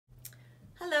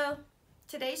Hello.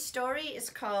 Today's story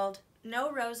is called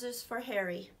No Roses for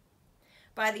Harry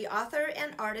by the author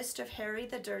and artist of Harry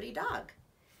the Dirty Dog.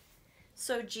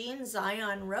 So Jean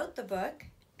Zion wrote the book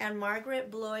and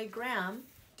Margaret Bloy Graham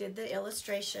did the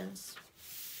illustrations.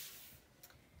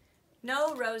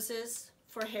 No Roses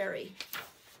for Harry.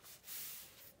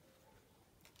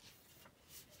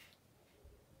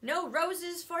 No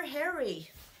roses for Harry.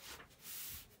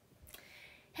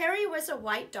 Harry was a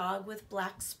white dog with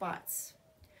black spots.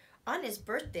 On his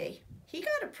birthday, he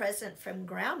got a present from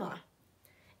Grandma.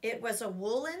 It was a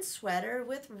woolen sweater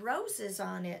with roses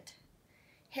on it.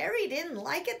 Harry didn't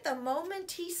like it the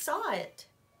moment he saw it.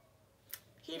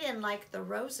 He didn't like the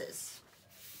roses.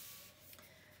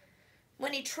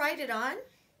 When he tried it on,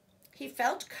 he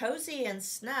felt cozy and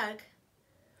snug,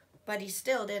 but he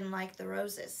still didn't like the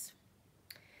roses.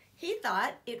 He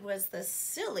thought it was the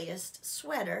silliest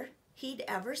sweater he'd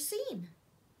ever seen.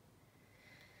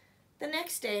 The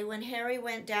next day, when Harry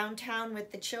went downtown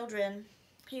with the children,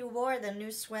 he wore the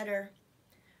new sweater.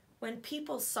 When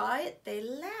people saw it, they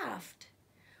laughed.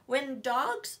 When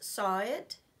dogs saw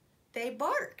it, they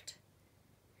barked.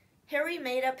 Harry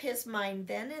made up his mind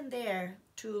then and there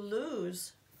to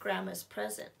lose Grandma's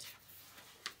present.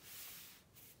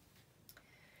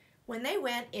 When they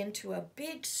went into a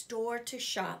big store to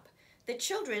shop, the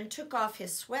children took off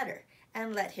his sweater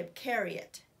and let him carry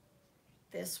it.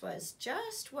 This was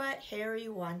just what Harry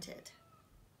wanted.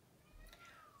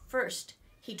 First,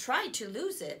 he tried to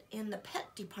lose it in the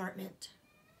pet department.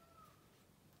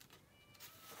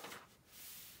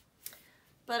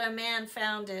 But a man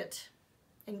found it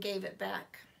and gave it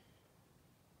back.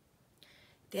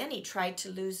 Then he tried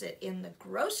to lose it in the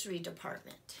grocery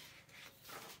department.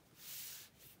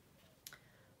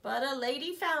 But a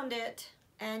lady found it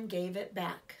and gave it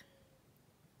back.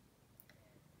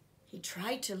 He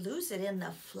tried to lose it in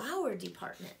the flower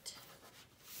department.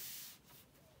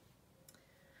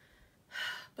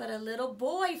 But a little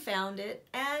boy found it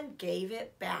and gave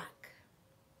it back.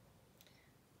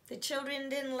 The children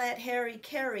didn't let Harry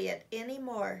carry it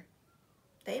anymore.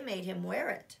 They made him wear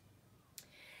it.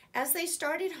 As they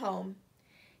started home,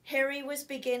 Harry was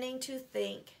beginning to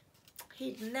think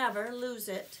he'd never lose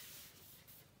it.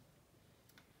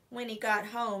 When he got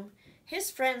home, his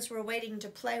friends were waiting to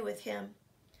play with him.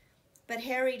 But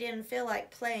Harry didn't feel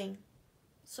like playing,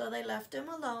 so they left him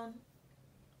alone.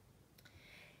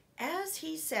 As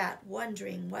he sat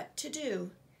wondering what to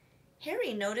do,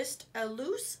 Harry noticed a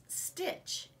loose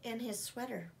stitch in his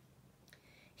sweater.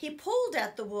 He pulled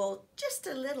at the wool just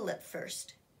a little at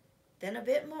first, then a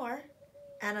bit more,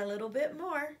 and a little bit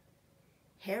more.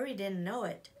 Harry didn't know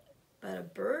it, but a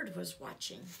bird was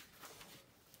watching.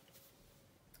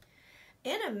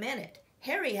 In a minute,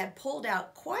 Harry had pulled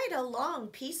out quite a long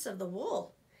piece of the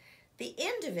wool. The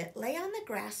end of it lay on the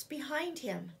grass behind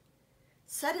him.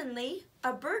 Suddenly,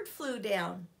 a bird flew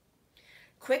down.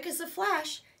 Quick as a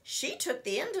flash, she took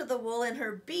the end of the wool in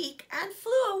her beak and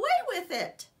flew away with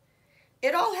it.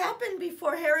 It all happened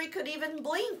before Harry could even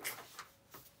blink.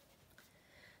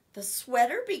 The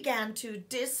sweater began to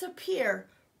disappear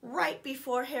right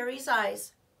before Harry's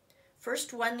eyes.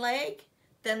 First one leg,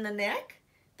 then the neck,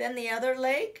 then the other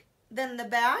leg, then the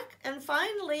back, and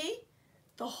finally,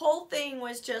 the whole thing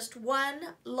was just one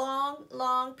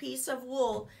long piece of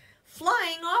wool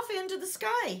flying off into the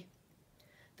sky.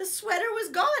 The sweater was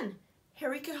gone.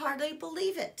 Harry could hardly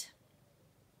believe it.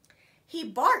 He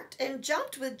barked and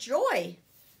jumped with joy.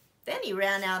 Then he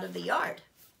ran out of the yard.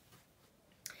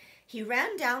 He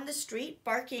ran down the street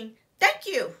barking, "Thank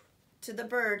you," to the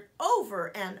bird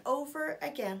over and over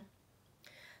again.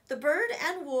 The bird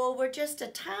and wool were just a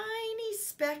tiny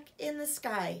speck in the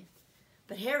sky,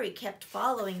 but Harry kept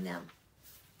following them.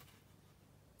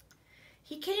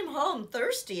 He came home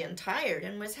thirsty and tired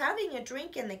and was having a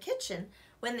drink in the kitchen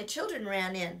when the children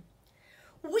ran in.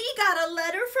 "We got a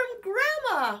letter from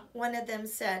Grandma," one of them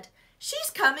said. "She's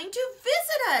coming to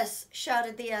visit us,"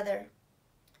 shouted the other.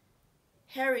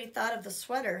 Harry thought of the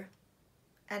sweater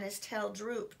and his tail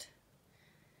drooped.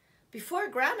 Before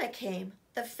Grandma came,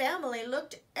 the family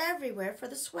looked everywhere for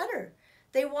the sweater.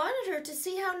 They wanted her to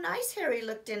see how nice Harry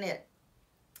looked in it.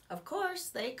 Of course,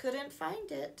 they couldn't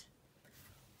find it.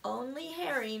 Only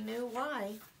Harry knew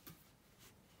why.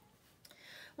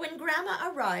 When Grandma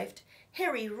arrived,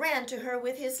 Harry ran to her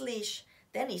with his leash.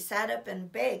 Then he sat up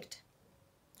and begged.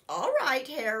 "All right,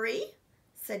 Harry,"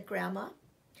 said Grandma.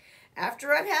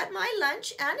 "After I've had my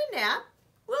lunch and a nap,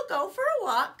 we'll go for a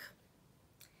walk."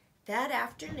 That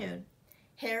afternoon,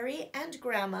 Harry and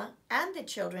Grandma and the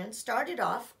children started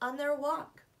off on their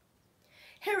walk.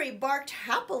 Harry barked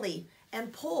happily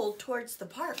and pulled towards the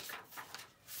park.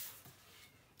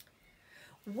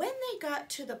 When they got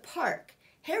to the park,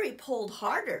 Harry pulled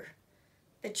harder.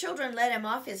 The children let him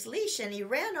off his leash and he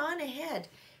ran on ahead.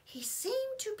 He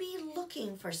seemed to be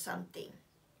looking for something.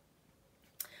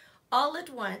 All at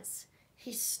once,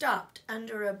 he stopped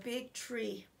under a big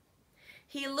tree.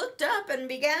 He looked up and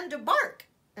began to bark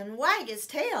and wag his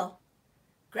tail.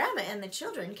 Grandma and the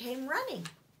children came running.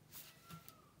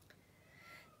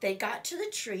 They got to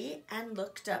the tree and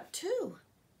looked up too.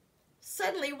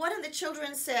 Suddenly, one of the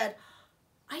children said,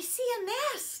 "I see a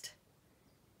nest."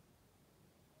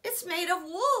 "It's made of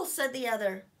wool," said the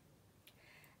other.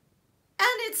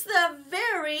 "And it's the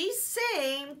very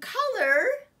same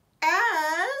color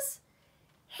as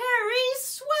Harry's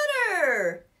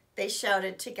sweater," they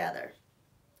shouted together.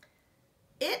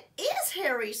 "It is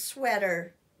Harry's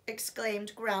sweater,"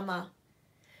 exclaimed Grandma.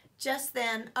 Just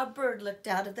then, a bird looked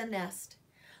out of the nest.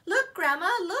 "Look,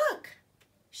 Grandma, look,"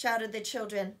 shouted the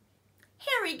children.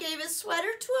 "Harry gave his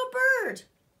sweater to a bird."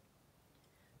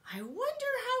 "I wonder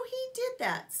how he did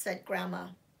that," said Grandma.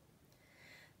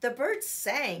 The bird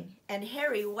sang, and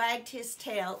Harry wagged his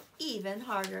tail even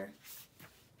harder.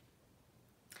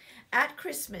 At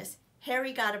Christmas,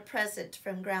 Harry got a present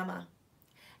from Grandma.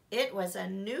 It was a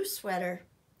new sweater.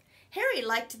 Harry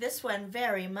liked this one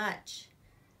very much.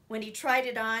 When he tried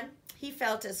it on, he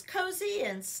felt as cozy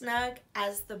and snug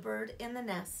as the bird in the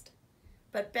nest.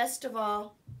 But best of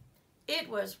all, it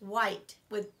was white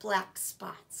with black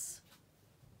spots.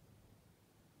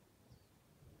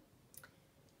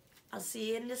 I'll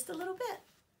see you in just a little bit.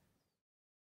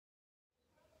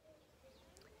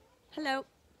 Hello.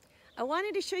 I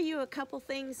wanted to show you a couple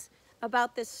things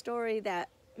about this story that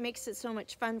makes it so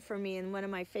much fun for me in one of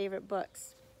my favorite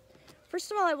books.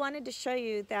 First of all, I wanted to show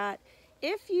you that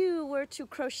if you were to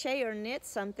crochet or knit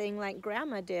something like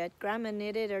Grandma did, Grandma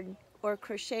knitted or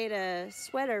crocheted a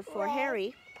sweater for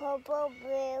Harry. Purple,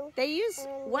 blue. They use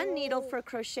one needle for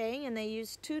crocheting and they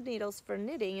use 2 needles for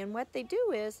knitting. And what they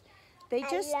do is they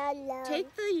just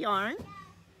take the yarn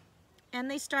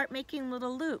and they start making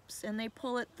little loops and they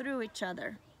pull it through each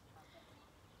other.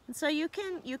 And so you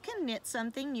can knit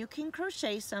something, you can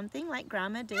crochet something like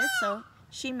Grandma did, so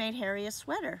she made Harry a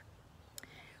sweater.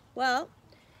 Well,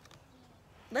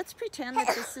 let's pretend that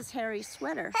this is Harry's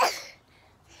sweater.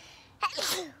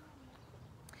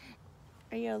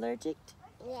 Are you allergic?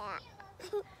 Yeah.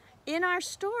 In our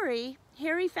story,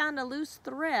 Harry found a loose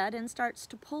thread and starts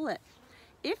to pull it.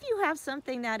 If you have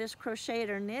something that is crocheted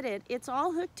or knitted, it's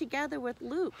all hooked together with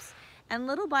loops. And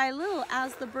little by little,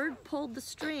 as the bird pulled the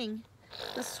string,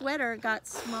 the sweater got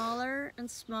smaller and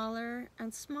smaller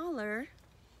and smaller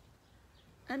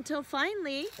until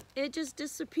finally it just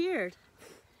disappeared.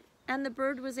 And the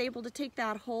bird was able to take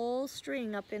that whole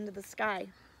string up into the sky.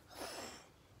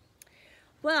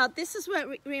 Well, this is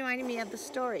what reminded me of the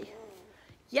story.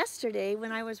 Yesterday,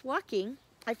 when I was walking,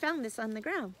 I found this on the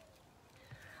ground.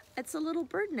 It's a little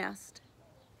bird nest.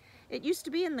 It used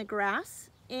to be in the grass,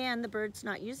 and the bird's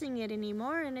not using it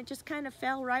anymore, and it just kind of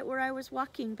fell right where I was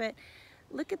walking. But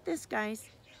look at this, guys.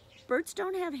 Birds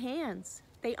don't have hands.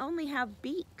 They only have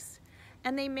beaks.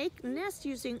 And they make nests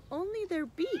using only their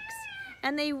beaks.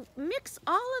 And they mix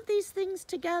all of these things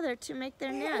together to make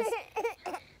their nest.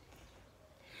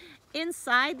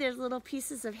 Inside, there's little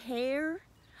pieces of hair.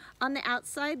 On the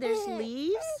outside, there's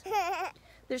leaves.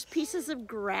 There's pieces of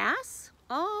grass,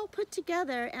 all put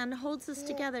together and holds us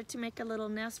together to make a little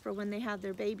nest for when they have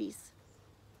their babies.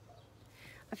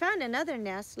 I found another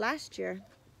nest last year.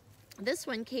 This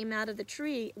one came out of the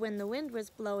tree when the wind was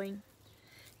blowing.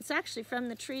 It's actually from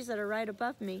the trees that are right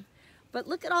above me. But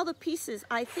look at all the pieces.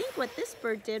 I think what this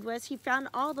bird did was he found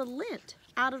all the lint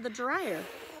out of the dryer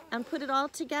and put it all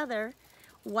together,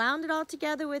 wound it all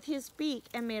together with his beak,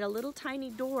 and made a little tiny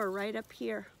door right up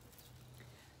here.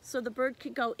 So the bird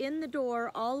could go in the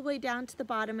door all the way down to the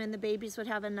bottom and the babies would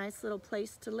have a nice little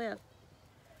place to live.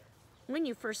 When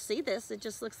you first see this, it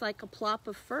just looks like a plop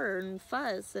of fur and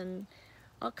fuzz and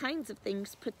all kinds of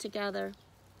things put together.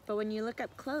 But when you look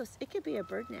up close, it could be a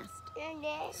bird nest.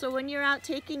 So when you're out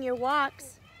taking your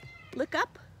walks, look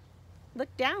up,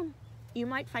 look down. You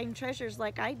might find treasures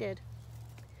like I did.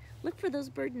 Look for those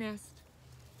bird nests.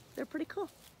 They're pretty cool.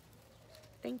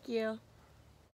 Thank you.